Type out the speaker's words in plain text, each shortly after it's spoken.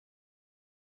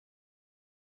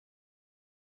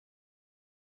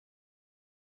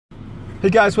Hey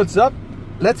guys, what's up?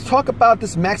 Let's talk about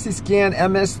this MaxiScan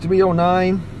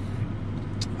MS309.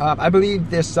 I believe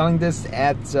they're selling this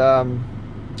at,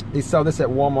 they sell this at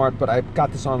Walmart, but I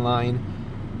got this online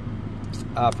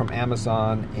from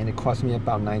Amazon, and it cost me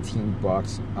about 19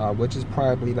 bucks, which is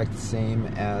probably like the same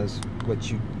as what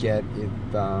you get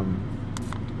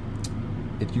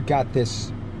if you got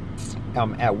this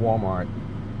at Walmart.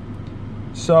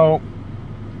 So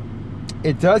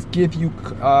it does give you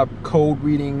code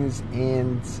readings,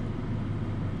 and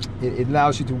it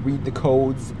allows you to read the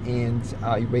codes and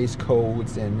erase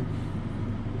codes and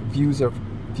view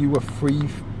a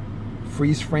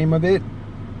freeze frame of it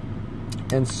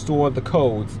and store the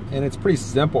codes. And it's pretty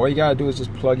simple. All you gotta do is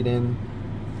just plug it in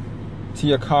to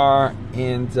your car,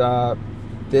 and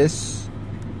this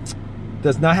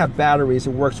does not have batteries.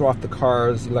 It works off the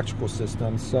car's electrical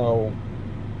system. So,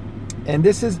 and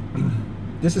this is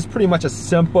pretty much a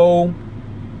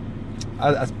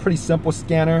pretty simple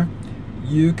scanner.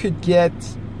 You could get,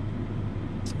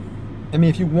 I mean,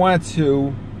 if you wanted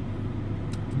to,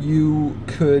 you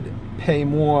could pay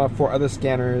more for other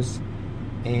scanners,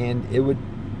 and it would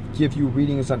give you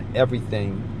readings on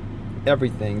everything.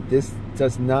 This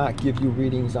does not give you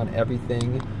readings on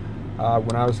everything.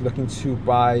 When I was looking to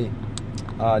buy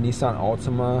a Nissan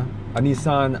Altima,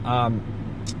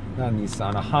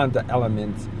 a Honda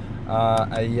Element,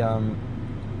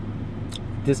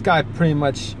 this guy pretty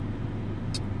much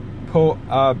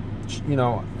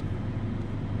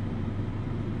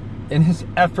in his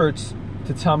efforts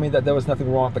to tell me that there was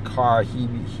nothing wrong with the car, he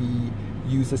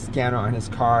used a scanner on his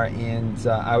car, and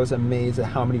I was amazed at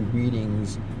how many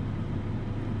readings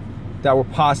that were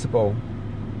possible,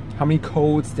 how many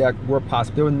codes that were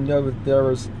possible.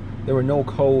 There were no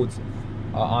codes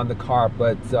on the car,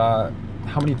 but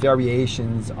how many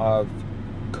variations of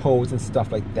codes and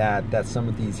stuff like that some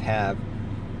of these have.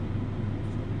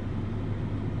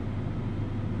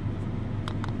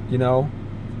 You know,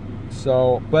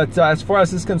 so, but as far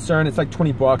as this is concerned, it's like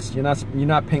 20 bucks. You're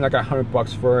not paying like 100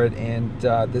 bucks for it, and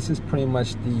this is pretty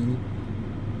much the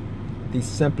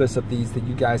simplest of these that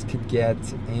you guys could get.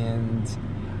 And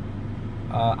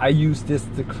I use this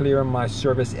to clear my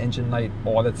service engine light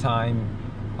all the time.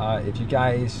 If you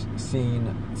guys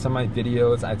seen some of my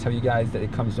videos, I tell you guys that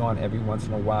it comes on every once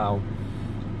in a while,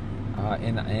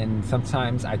 and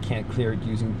sometimes I can't clear it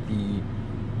using the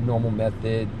normal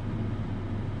method,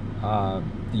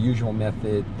 the usual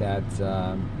method that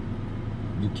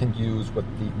you can use with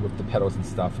the pedals and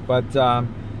stuff. But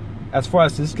as far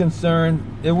as this is concerned,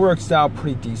 it works out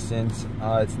pretty decent.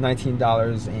 It's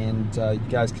 $19, and you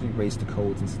guys can erase the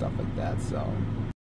codes and stuff like that. So.